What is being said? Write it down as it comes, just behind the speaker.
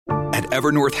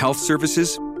Evernorth Health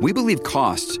Services, we believe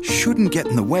costs shouldn't get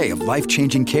in the way of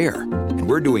life-changing care, and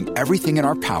we're doing everything in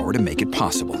our power to make it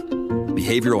possible.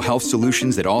 Behavioral health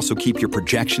solutions that also keep your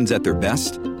projections at their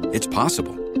best? It's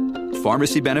possible.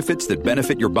 Pharmacy benefits that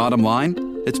benefit your bottom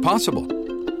line? It's possible.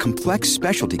 Complex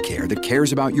specialty care that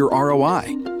cares about your ROI?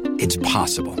 It's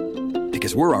possible.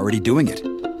 Because we're already doing it.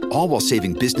 All while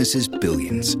saving businesses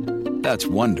billions. That's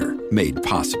Wonder made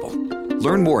possible.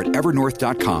 Learn more at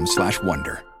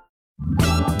evernorth.com/wonder.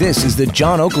 This is the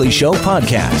John Oakley Show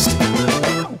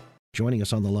podcast. Joining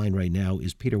us on the line right now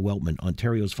is Peter Weltman,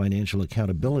 Ontario's Financial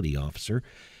Accountability Officer,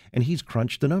 and he's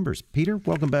crunched the numbers. Peter,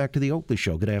 welcome back to the Oakley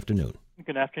Show. Good afternoon.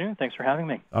 Good afternoon. Thanks for having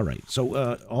me. All right.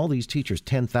 So all these teachers,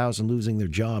 10,000 losing their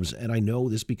jobs, and I know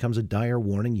this becomes a dire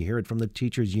warning. You hear it from the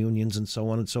teachers' unions and so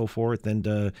on and so forth,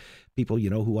 and people,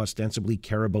 who ostensibly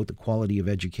care about the quality of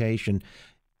education.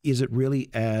 Is it really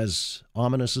as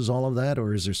ominous as all of that,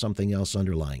 or is there something else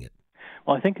underlying it?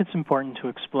 Well, I think it's important to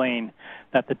explain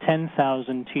that the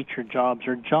 10,000 teacher jobs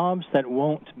are jobs that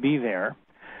won't be there,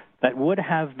 that would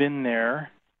have been there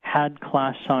had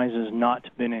class sizes not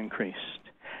been increased.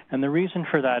 And the reason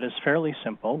for that is fairly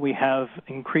simple. We have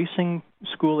increasing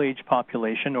school-age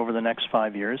population over the next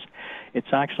 5 years.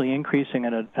 It's actually increasing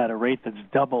at a rate that's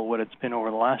double what it's been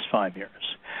over the last 5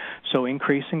 years. So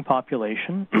increasing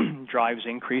population drives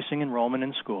increasing enrollment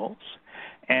in schools.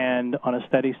 And on a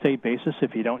steady-state basis,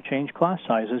 if you don't change class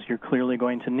sizes, you're clearly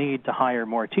going to need to hire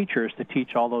more teachers to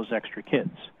teach all those extra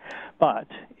kids. But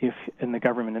and the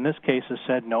government in this case has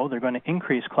said, no, they're going to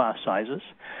increase class sizes,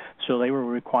 so they will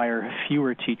require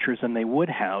fewer teachers than they would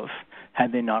have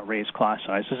had they not raised class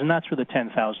sizes, and that's where the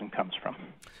 10,000 comes from.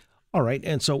 All right,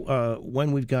 and so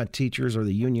when we've got teachers or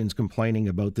the unions complaining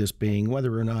about this being,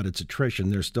 whether or not it's attrition,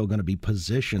 there's still going to be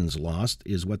positions lost,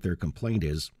 is what their complaint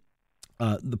is.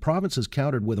 The province has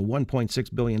countered with a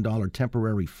 $1.6 billion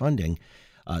temporary funding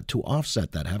to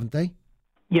offset that, haven't they?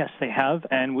 Yes, they have,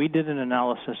 and we did an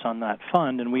analysis on that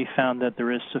fund, and we found that there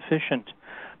is sufficient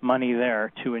money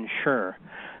there to ensure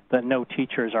that no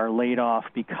teachers are laid off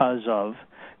because of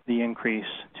the increase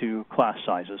to class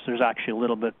sizes. There's actually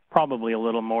probably a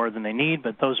little more than they need,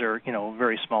 but those are,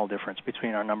 very small difference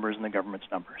between our numbers and the government's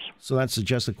numbers. So that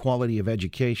suggests the quality of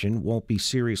education won't be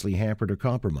seriously hampered or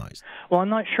compromised. Well, I'm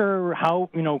not sure how,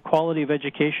 quality of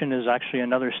education is actually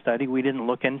another study. We didn't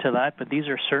look into that, but these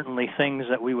are certainly things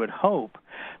that we would hope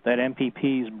that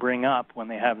MPPs bring up when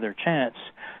they have their chance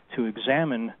to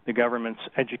examine the government's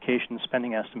education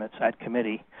spending estimates at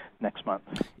committee next month.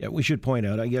 Yeah, we should point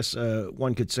out, I guess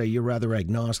one could say you're rather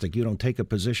agnostic. You don't take a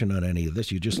position on any of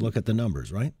this. You just look at the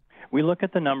numbers, right? We look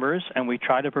at the numbers, and we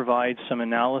try to provide some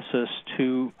analysis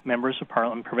to members of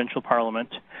Parliament, provincial Parliament,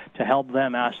 to help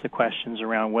them ask the questions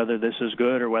around whether this is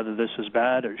good or whether this is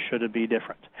bad or should it be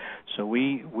different. So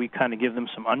we kind of give them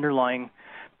some underlying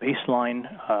baseline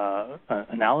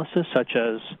analysis, such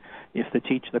as if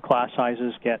the class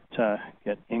sizes get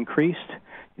increased,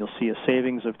 you'll see a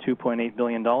savings of $2.8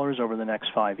 billion over the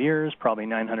next 5 years, probably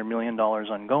 $900 million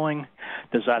ongoing.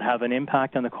 Does that have an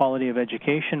impact on the quality of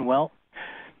education? Well,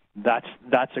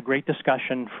 that's a great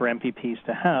discussion for MPPs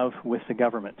to have with the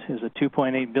government. Is a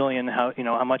 $2.8 billion, how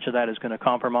much of that is going to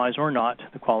compromise or not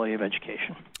the quality of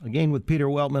education? Again, with Peter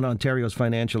Weltman, Ontario's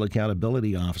Financial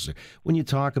Accountability Officer. When you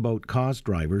talk about cost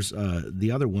drivers, the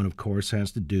other one, of course,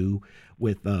 has to do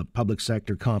with public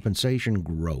sector compensation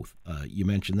growth. You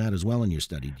mentioned that as well in your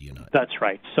study, do you not? That's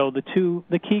right. So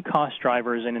the key cost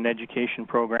drivers in an education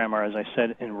program are, as I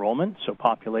said, enrollment, so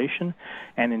population,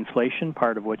 and inflation,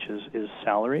 part of which is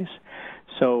salaries.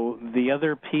 So the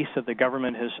other piece that the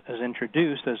government has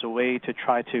introduced as a way to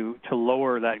try to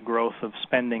lower that growth of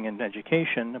spending in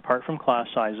education, apart from class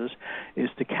sizes, is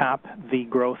to cap the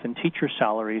growth in teacher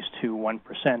salaries to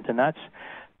 1%. And that's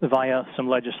via some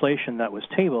legislation that was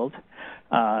tabled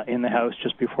in the House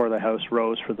just before the House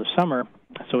rose for the summer.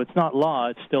 So it's not law,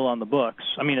 it's still on the books.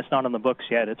 I mean, it's not on the books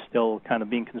yet, it's still kind of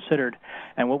being considered.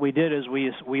 And what we did is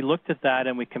we looked at that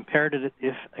and we compared it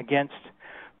against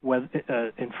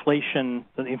the inflation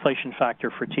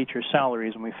factor for teacher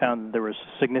salaries, and we found that there was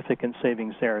significant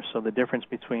savings there. So the difference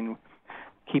between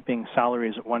keeping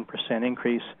salaries at 1%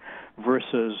 increase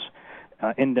versus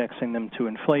indexing them to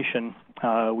inflation,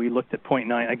 we looked at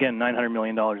 $900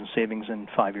 million in savings in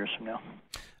 5 years from now.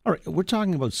 All right, we're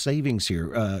talking about savings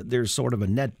here. There's sort of a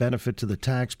net benefit to the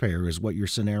taxpayer is what your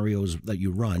scenarios that you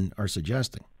run are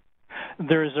suggesting.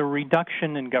 There's a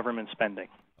reduction in government spending.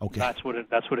 Okay. That's what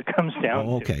it comes down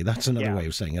to. Okay, that's another way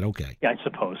of saying it. Okay. Yeah, I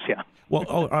suppose, yeah. Well,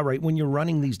 all right, when you're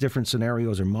running these different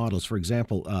scenarios or models, for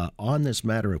example, on this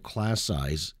matter of class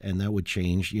size, and that would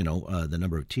change, the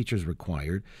number of teachers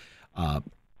required,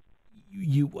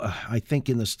 I think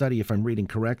in the study, if I'm reading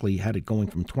correctly, had it going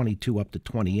from 22 up to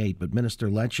 28, but Minister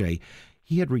Lecce,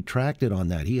 he had retracted on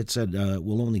that. He had said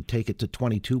we'll only take it to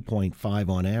 22.5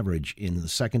 on average in the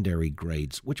secondary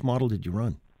grades. Which model did you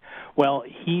run? Well,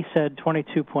 he said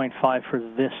 22.5 for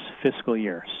this fiscal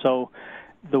year. So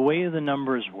the way the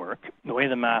numbers work, the way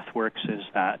the math works is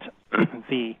that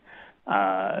the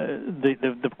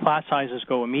class sizes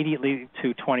go immediately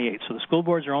to 28. So the school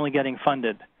boards are only getting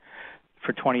funded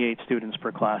for 28 students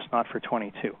per class, not for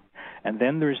 22. And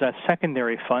then there's that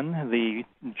secondary fund, the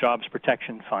Jobs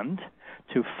Protection Fund,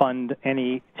 to fund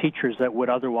any teachers that would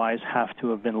otherwise have to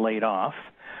have been laid off,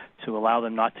 to allow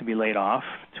them not to be laid off,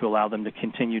 to allow them to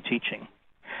continue teaching.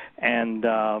 And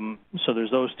so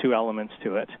there's those two elements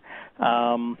to it.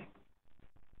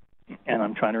 And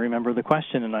I'm trying to remember the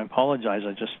question, and I apologize.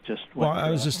 I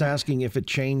was just asking if it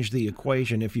changed the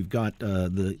equation. If you've got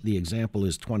the example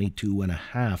is 22 and a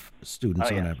half students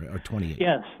on average, or 28.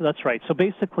 Yes, that's right. So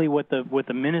basically, what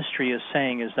the ministry is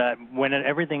saying is that when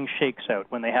everything shakes out,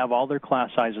 when they have all their class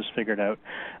sizes figured out,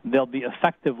 they'll be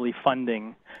effectively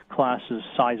funding classes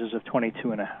sizes of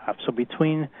 22 and a half. So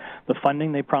between the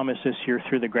funding they promised this year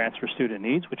through the Grants for Student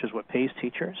Needs, which is what pays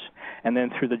teachers, and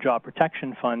then through the Job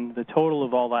Protection Fund, the total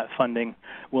of all that funding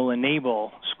will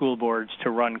enable school boards to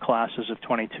run classes of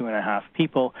 22 and a half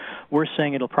people. We're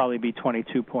saying it'll probably be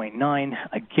 22.9.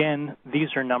 Again, these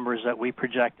are numbers that we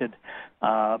projected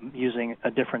using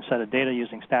a different set of data,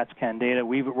 using StatsCan data.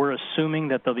 We're assuming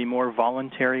that there'll be more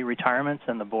voluntary retirements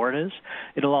than the board is.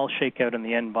 It'll all shake out in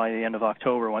the end by the end of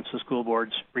October once the school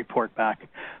boards report back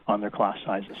on their class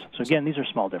sizes. So again, these are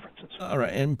small differences. All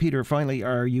right. And Peter, finally,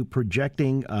 are you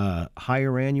projecting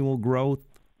higher annual growth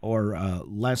or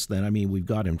less than? I mean, we've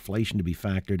got inflation to be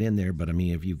factored in there, but I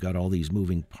mean, if you've got all these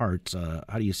moving parts,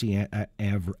 how do you see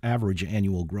average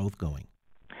annual growth going?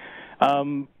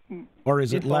 Or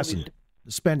is it lessened?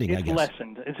 Spending, I guess. It's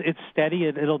lessened. It's steady.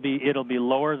 It'll be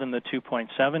lower than the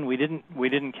 2.7. We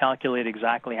didn't calculate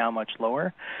exactly how much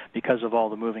lower because of all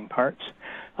the moving parts.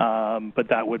 But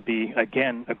that would be,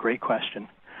 again, a great question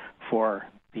for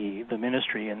the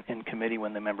ministry and committee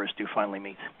when the members do finally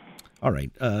meet. All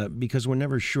right, because we're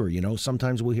never sure. You know,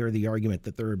 sometimes we'll hear the argument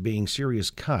that there are being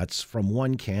serious cuts from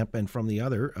one camp, and from the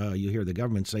other, you hear the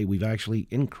government say we've actually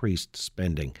increased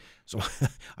spending. So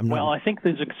Well, I think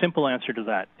there's a simple answer to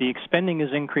that. The spending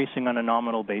is increasing on a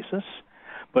nominal basis,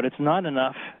 but it's not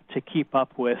enough to keep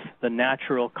up with the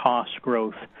natural cost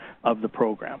growth of the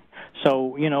program.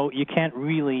 So, you know, you can't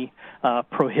really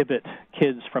prohibit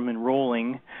kids from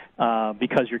enrolling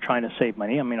because you're trying to save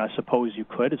money. I mean, I suppose you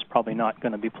could. It's probably not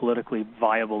going to be politically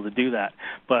viable to do that.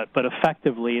 But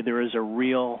effectively, there is a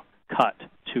real cut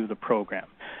to the program.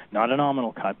 Not a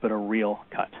nominal cut, but a real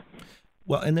cut.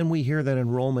 Well, and then we hear that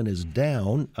enrollment is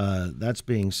down. That's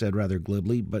being said rather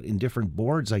glibly, but in different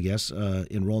boards, I guess,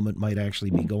 enrollment might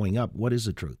actually be going up. What is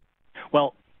the truth?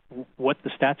 Well, what the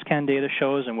StatsCan data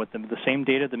shows and what the same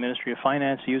data the Ministry of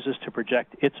Finance uses to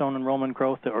project its own enrollment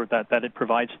growth, or that it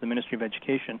provides to the Ministry of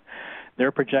Education,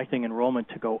 they're projecting enrollment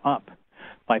to go up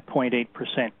by 0.8%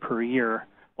 per year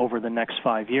over the next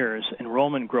 5 years.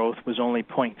 Enrollment growth was only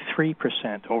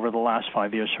 0.3% over the last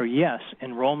 5 years. So yes,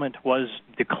 enrollment was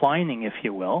declining, if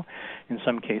you will, in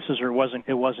some cases, or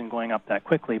it wasn't going up that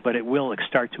quickly, but it will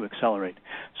start to accelerate.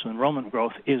 So enrollment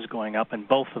growth is going up, and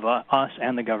both of us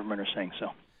and the government are saying so.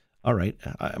 All right.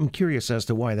 I'm curious as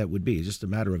to why that would be. Is it just a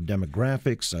matter of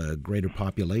demographics, greater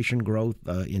population growth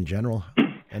in general?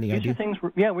 Any idea?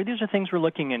 These are things we're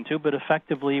looking into, but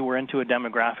effectively we're into a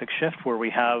demographic shift where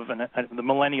we have, the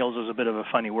millennials is a bit of a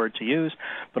funny word to use,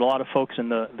 but a lot of folks in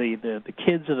the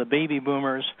kids of the baby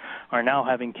boomers are now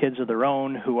having kids of their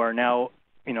own who are now,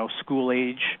 you know, school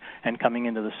age and coming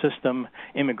into the system.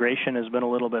 Immigration has been a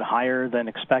little bit higher than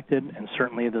expected, and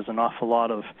certainly there's an awful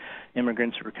lot of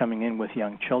immigrants who are coming in with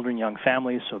young children, young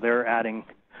families, so they're adding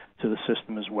to the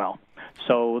system as well.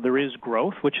 So there is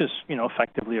growth, which is, you know,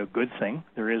 effectively a good thing.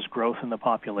 There is growth in the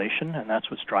population, and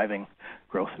that's what's driving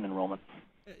growth in enrollment.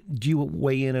 Do you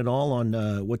weigh in at all on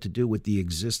what to do with the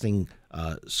existing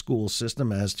school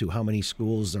system as to how many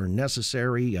schools are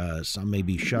necessary? Some may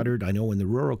be shuttered. I know in the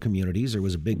rural communities there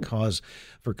was a big cause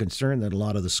for concern that a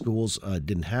lot of the schools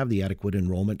didn't have the adequate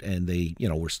enrollment, and they, you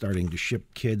know, were starting to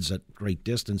ship kids at great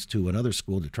distance to another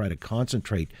school to try to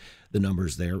concentrate the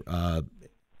numbers there.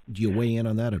 Do you weigh in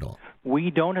on that at all?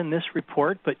 We don't in this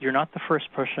report, but you're not the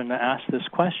first person to ask this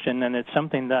question, and it's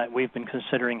something that we've been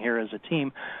considering here as a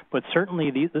team. But certainly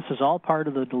this is all part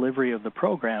of the delivery of the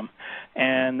program,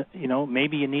 and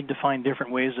maybe you need to find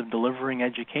different ways of delivering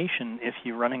education. If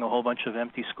you're running a whole bunch of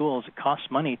empty schools, it costs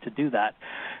money to do that.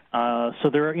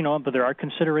 So there are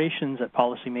considerations that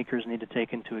policymakers need to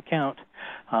take into account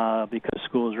because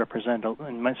schools represent,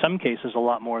 in some cases, a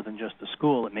lot more than just a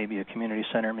school. It may be a community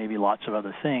center, maybe lots of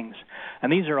other things,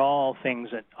 and these are all things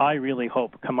that I really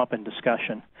hope come up in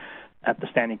discussion at the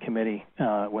Standing Committee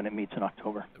when it meets in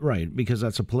October. Right, because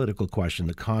that's a political question,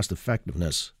 the cost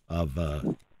effectiveness of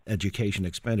education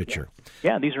expenditure.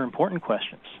 Yeah, these are important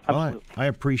questions. Absolutely. I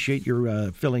appreciate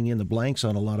your filling in the blanks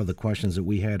on a lot of the questions that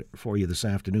we had for you this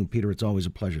afternoon. Peter, it's always a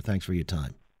pleasure. Thanks for your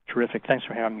time. Terrific. Thanks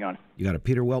for having me on. You got it.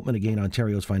 Peter Weltman, again,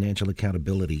 Ontario's Financial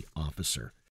Accountability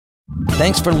Officer.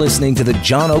 Thanks for listening to the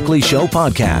John Oakley Show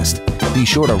podcast. Be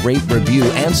sure to rate, review,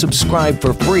 and subscribe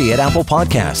for free at Apple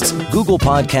Podcasts, Google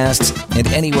Podcasts, and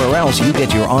anywhere else you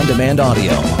get your on-demand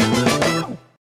audio.